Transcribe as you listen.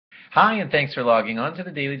Hi, and thanks for logging on to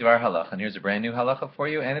the Daily DVAR Halacha. And here's a brand new halacha for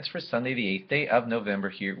you, and it's for Sunday, the 8th day of November.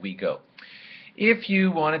 Here we go. If you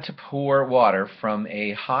wanted to pour water from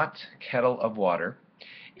a hot kettle of water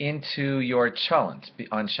into your cholent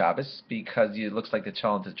on Shabbos, because it looks like the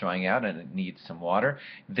cholent is drying out and it needs some water,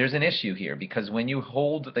 there's an issue here, because when you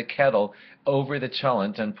hold the kettle over the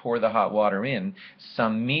cholent and pour the hot water in,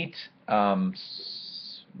 some meat,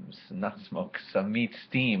 not smoke, some meat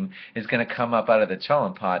steam is going to come up out of the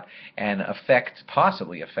cholent pot and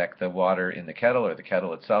possibly affect the water in the kettle or the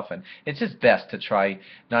kettle itself. And it's just best to try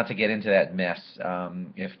not to get into that mess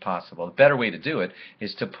if possible. The better way to do it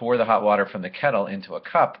is to pour the hot water from the kettle into a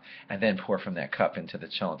cup and then pour from that cup into the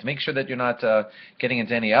cholent. Make sure that you're not getting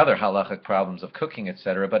into any other halachic problems of cooking,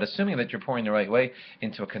 etc. But assuming that you're pouring the right way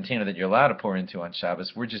into a container that you're allowed to pour into on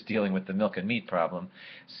Shabbos, we're just dealing with the milk and meat problem.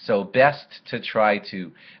 So best to try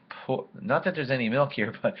to not that there's any milk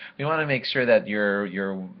here, but we want to make sure that your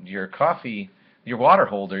water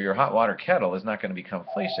holder, your hot water kettle, is not going to become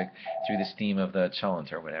fleshik through the steam of the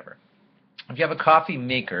cholent or whatever. If you have a coffee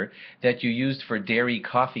maker that you used for dairy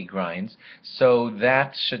coffee grinds, so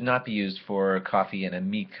that should not be used for coffee in a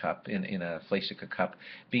meat cup, in a fleshika cup,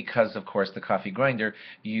 because of course the coffee grinder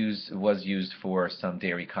was used for some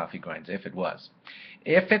dairy coffee grinds, if it was.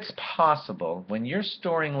 If it's possible, when you're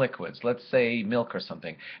storing liquids, let's say milk or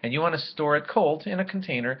something, and you want to store it cold in a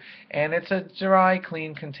container, and it's a dry,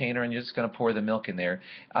 clean container, and you're just going to pour the milk in there,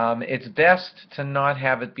 it's best to not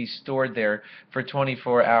have it be stored there for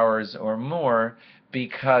 24 hours or more,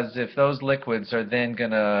 because if those liquids are then going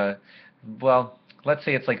to, well, let's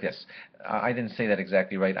say it's like this. I didn't say that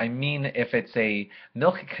exactly right. I mean, if it's a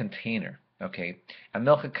milk container, okay, a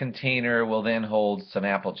milk container will then hold some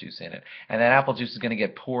apple juice in it, and that apple juice is going to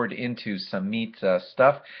get poured into some meat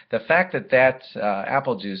stuff. The fact that that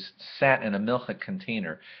apple juice sat in a milk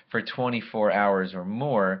container for 24 hours or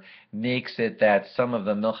more makes it that some of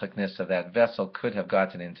the milkness of that vessel could have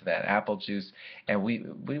gotten into that apple juice, and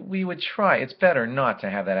we would try. It's better not to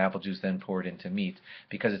have that apple juice then poured into meat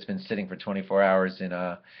because it's been sitting for 24 hours in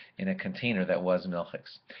a container that was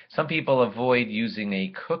milchix. Some people avoid using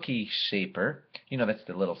a cookie shaper. You know, that's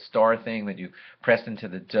the little star thing that you press into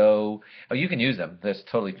the dough. Oh, you can use them. That's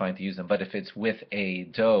totally fine to use them. But if it's with a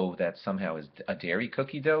dough that somehow is a dairy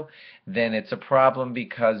cookie dough, then it's a problem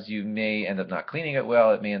because you may end up not cleaning it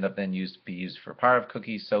well. It may end up then be used for parv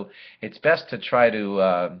cookies. So it's best to try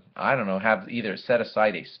to, I don't know, have either set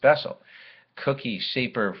aside a special cookie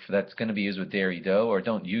shaper that's going to be used with dairy dough, or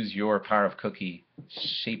don't use your parv cookie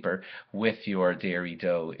shaper with your dairy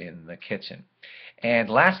dough in the kitchen.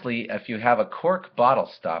 And lastly, if you have a cork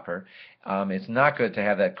bottle stopper, it's not good to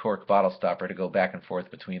have that cork bottle stopper to go back and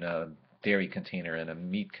forth between a dairy container and a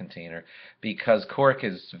meat container, because cork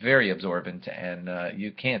is very absorbent, and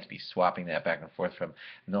you can't be swapping that back and forth from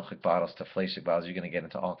milchik bottles to fleshik bottles. You're going to get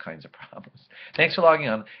into all kinds of problems. Thanks for logging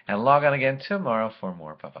on, and log on again tomorrow for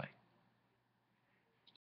more. Bye-bye.